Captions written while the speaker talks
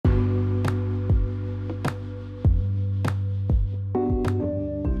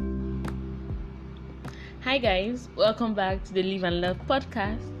Hi guys, welcome back to the Live and Love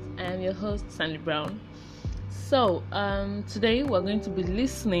podcast. I am your host Sandy Brown. So today we're going to be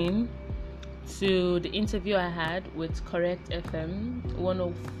listening to the interview I had with Correct FM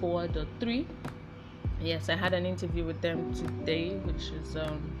 104.3. Yes, I had an interview with them today, which is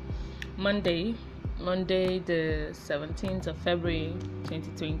Monday the 17th of February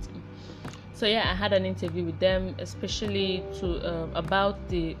 2020. So yeah, I had an interview with them, especially about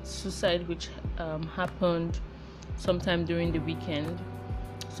the suicide which happened sometime during the weekend.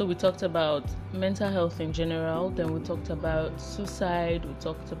 So we talked about mental health in general, then we talked about suicide, we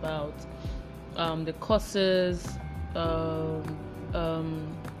talked about the causes,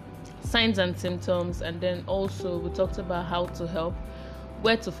 signs and symptoms, and then also we talked about how to help,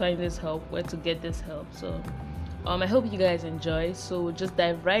 where to find this help, where to get this help. So I hope you guys enjoy. So we'll just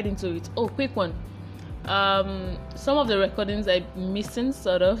dive right into it. Oh, quick one. Some of the recordings I'm missing,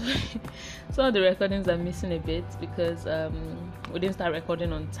 sort of. Some of the recordings are missing a bit because we didn't start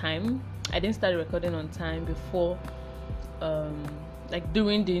recording on time. I didn't start recording on time before,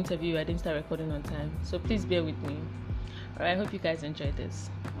 during the interview. I didn't start recording on time. So please bear with me. Alright, I hope you guys enjoy this.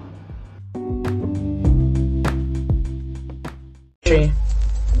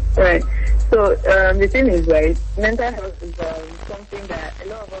 Right. So the thing is, right, mental health is something that a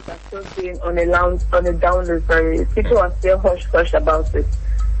lot of us are still doing on a down low. Sorry, people are still hush about it.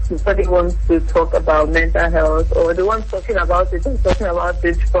 Nobody wants to talk about mental health, or the ones talking about it and talking about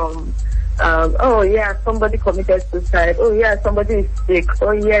it from, oh yeah, somebody committed suicide. Oh yeah, somebody is sick.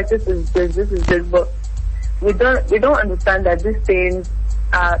 Oh yeah, this is this. But we don't understand that these things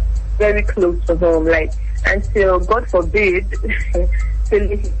are very close to home. Like, until God forbid,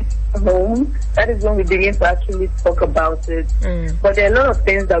 home, that is when we begin to actually talk about it. But there are a lot of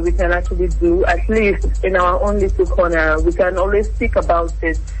things that we can actually do, at least in our own little corner. We can always speak about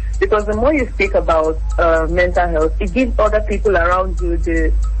it, because the more you speak about mental health, it gives other people around you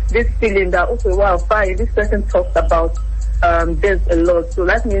this feeling that, okay, wow, fine, this person talks about this a lot. So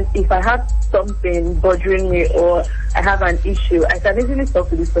that means if I have something bothering me or I have an issue, I can easily talk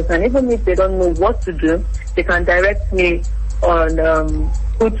to this person. Even if they don't know what to do, they can direct me on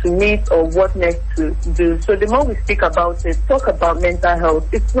who to meet or what next to do. So the more we speak about it, talk about mental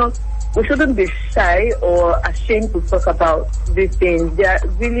health, we shouldn't be shy or ashamed to talk about these things. They are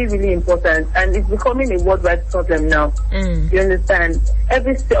really, really important, and it's becoming a worldwide problem now. You understand?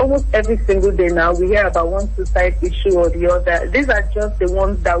 Almost every single day now, we hear about one suicide issue or the other. These are just the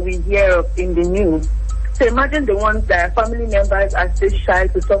ones that we hear of in the news. So imagine the ones that family members are still shy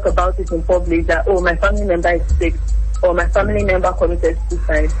to talk about it in public, that, oh, my family member is sick, or my family member committed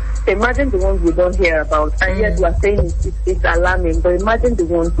suicide. So imagine the ones we don't hear about, and yet we are saying it's alarming. But imagine the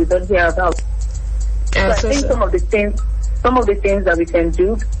ones we don't hear about. So I think some of the things that we can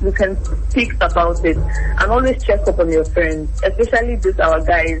do, we can speak about it, and always check up on your friends, especially these our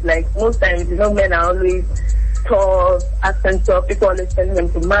guys. Like, most times, men are always tough, accent tough. People always telling them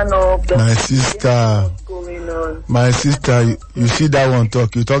to man up. My sister, you see that one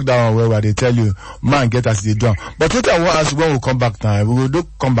talk, you talk that one where they tell you, man, get as they do. But what I want to ask, when we come back now, we will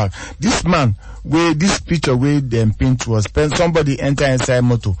come back. This man, where this picture where them paint was, somebody enter inside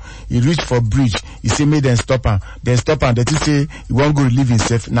motor, he reach for bridge, he say, make them stop him. They stop him, they say, he won't go relieve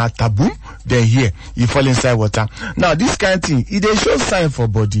himself. Now, taboo, then here, he fall inside water. Now, this kind of thing, it they show sign for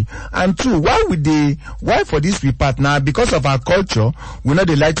body. And two, why for this report now? Because of our culture, we know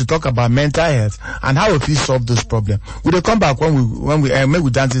they like to talk about mental health and how we solve those problems. Will they come back when we make we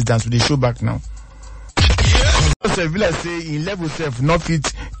dance this dance? Will they show back now? So if like say in level self not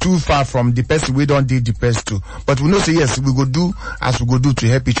fit too far from the person we don't deal the person to, but we know say yes we go do as we go do to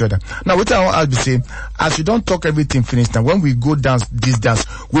help each other. Now what I want to say, as you don't talk everything finished now, when we go dance this dance,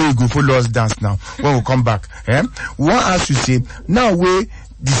 where we go follow us dance now when we come back, we want us to say now where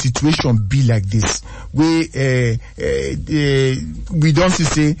the situation be like this, we don't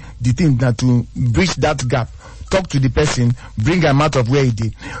see the thing that to bridge that gap, talk to the person, bring him out of where he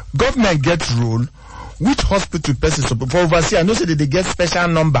did. Government gets role. Which hospital person for overseas? I know say that they get special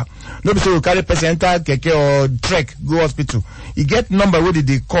number. Nobody say we carry person enter keke or trek go hospital. You get number where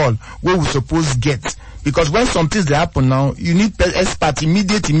they call where we suppose get, because when some things they happen now, you need expert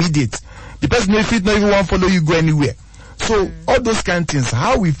immediate. The person may fit not even want follow you go anywhere. So all those kind of things,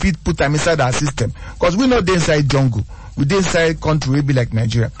 how we fit put them inside our system, because we know they inside jungle. We dey inside country will be like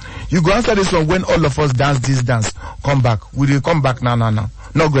Nigeria. You go answer this one when all of us dance this dance. Come back. We will come back now. Not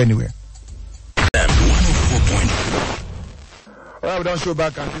go anywhere. Alright, we don't show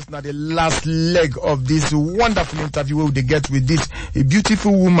back, and this is now the last leg of this wonderful interview where we get with this a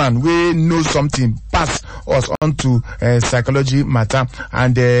beautiful woman. We know something. pass us on to psychology matter,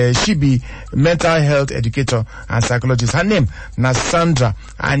 and she be mental health educator and psychologist. Her name na Sandra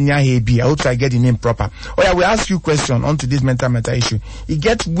Anyahebi. I hope I get the name proper. Oh yeah, we ask you question on to this mental matter issue. It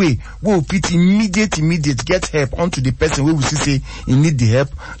get way we will put immediate get help onto the person we will see say he need the help,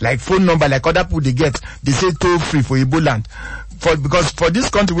 like phone number, like other people they get. They say toll free for Igbo land. Because for this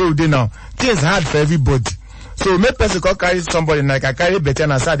country where we do now, things hard for everybody. So make person can carry somebody, like I carry better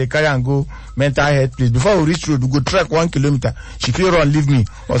and say they carry and go mental health place. Before we reach road, we go trek 1 kilometer. She feel run, leave me,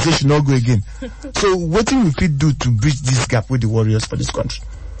 or say she not go again. So what do we fit do to bridge this gap with the warriors for this country?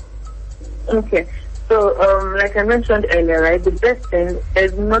 Okay. So, like I mentioned earlier, right, the best thing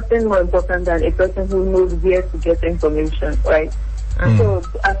is nothing more important than a person who knows where to get information, right? So,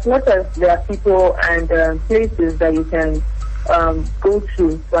 as much as there are people and places that you can go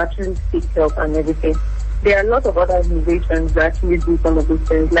to actually seek help and everything, there are a lot of other organizations that actually do some of these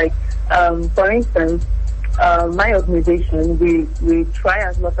things. Like, for instance, my organization, we try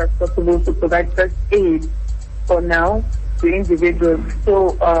as much as possible to provide first aid for now to individuals.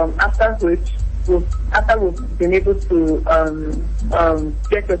 So, after we've been able to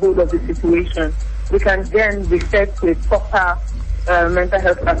get a hold of the situation, we can then research with proper mental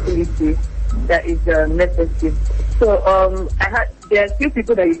health facility that is necessary. So there are a few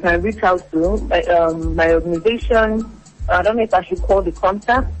people that you can reach out to. My organization, I don't know if I should call the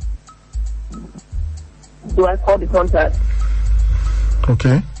contact. Do I call the contact?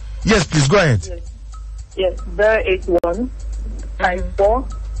 Okay. Yes, please go ahead. Yes, 081 54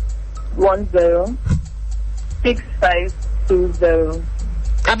 10 6520.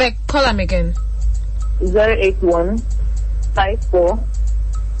 I beg, call him again. 081 54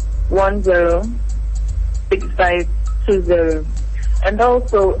 10 6520. And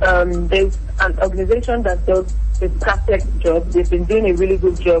also, there's an organization that does a perfect job. They've been doing a really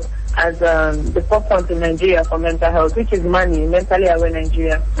good job as the forefront in Nigeria for mental health, which is MANI, Mentally Aware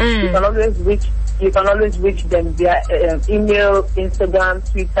Nigeria. You can always reach them via email, Instagram,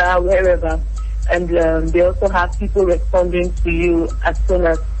 Twitter, wherever. And they also have people responding to you as soon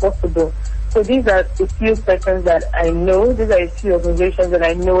as possible. So these are a few persons that I know. These are a few organizations that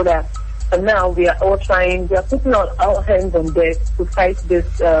I know that for now we are all trying. We are putting our hands on deck to fight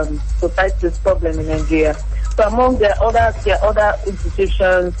this problem in Nigeria. So among the other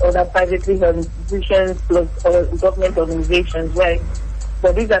institutions, other privately held institutions, plus government organizations, right?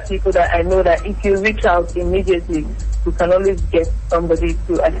 But these are people that I know that if you reach out immediately, you can always get somebody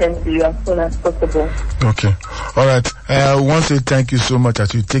to attend to you as soon as possible. Okay. All right. I want to say thank you so much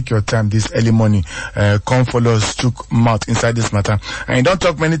as you take your time this early morning. Come follow us, chook mouth inside this matter. And you don't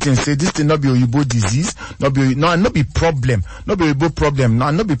talk many things. Say this thing not be Oyibo disease, not be problem, not be Oyibo problem,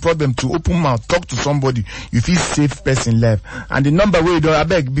 not be problem to open mouth, talk to somebody. You feel safe person left. And the number where you don't, I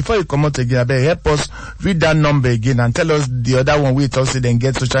beg, before you come out again, I beg, help us read that number again and tell us the other one we talk, say then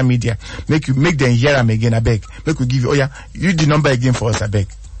get social media. Make them hear them again, I beg. Make we give you, read the number again for us, I beg.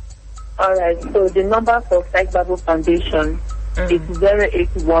 All right, so the number for Psych Bible Foundation is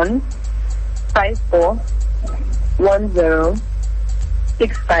 081 54 10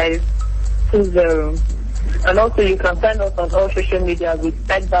 6520. And also you can find us on all social media with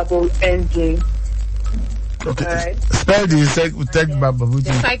Psych Bible NG. Okay. All right. Spell the Psych Bible.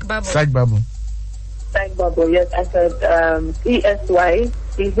 Psych Bible. Psych Bible. Psych Bible, yes, I said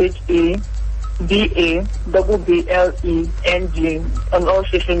ESYCHEBABBLENG on all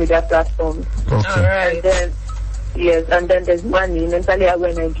social media platforms. Okay. All right. And then there's MANI, Mentally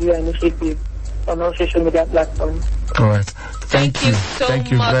Aware Nigeria Initiative, on all social media platforms. All right. Thank you so much,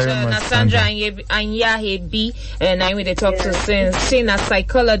 very much, Sandra Anyahebi, and I'm going to talk to since a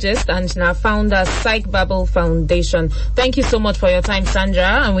psychologist and now founder Psych Bible Foundation. Thank you so much for your time,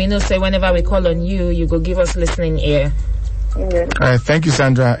 Sandra, and we know say whenever we call on you, you go give us listening ear. Yeah. All right, thank you,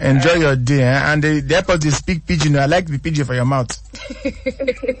 Sandra. Enjoy your day, and the airport they speak pidgin. I like the pidgin for your mouth.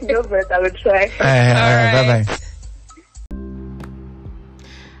 No, but I will try. All right. Bye bye.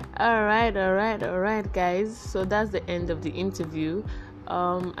 All right, guys. So that's the end of the interview.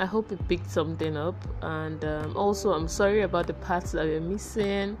 I hope it picked something up, and also I'm sorry about the parts that we're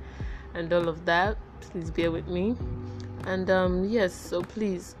missing and all of that. Please bear with me. And yes, so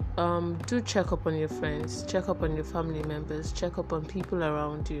please do check up on your friends, check up on your family members, check up on people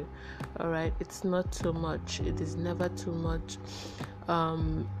around you. All right, it's not too much. It is never too much.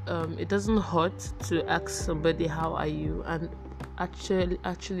 It doesn't hurt to ask somebody how are you, and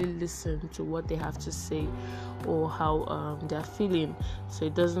actually listen to what they have to say or how they're feeling. So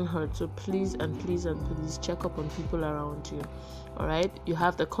it doesn't hurt. So please check up on people around you. All right, you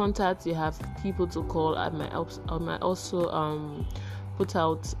have the contacts, you have people to call. I might also put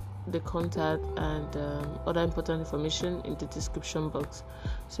out the contact and other important information in the description box,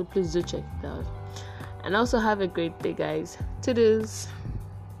 so please do check it out. And also have a great day, guys. Toodles.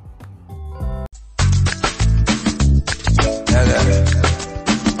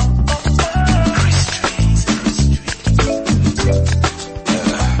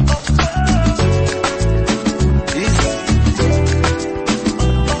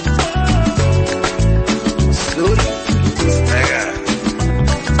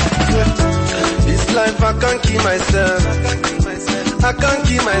 I can't keep myself. I can't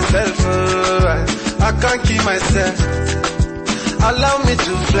keep myself. I can't keep myself. Allow me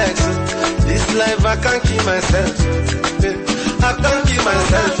to flex. This life I can't keep myself. I can't keep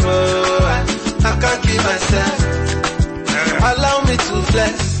myself. I can't keep myself. Allow me to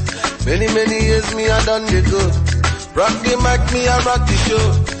flex. Many years me I done the go. Rock the mic, me I rock the show.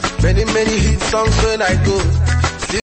 Many hit songs when I go.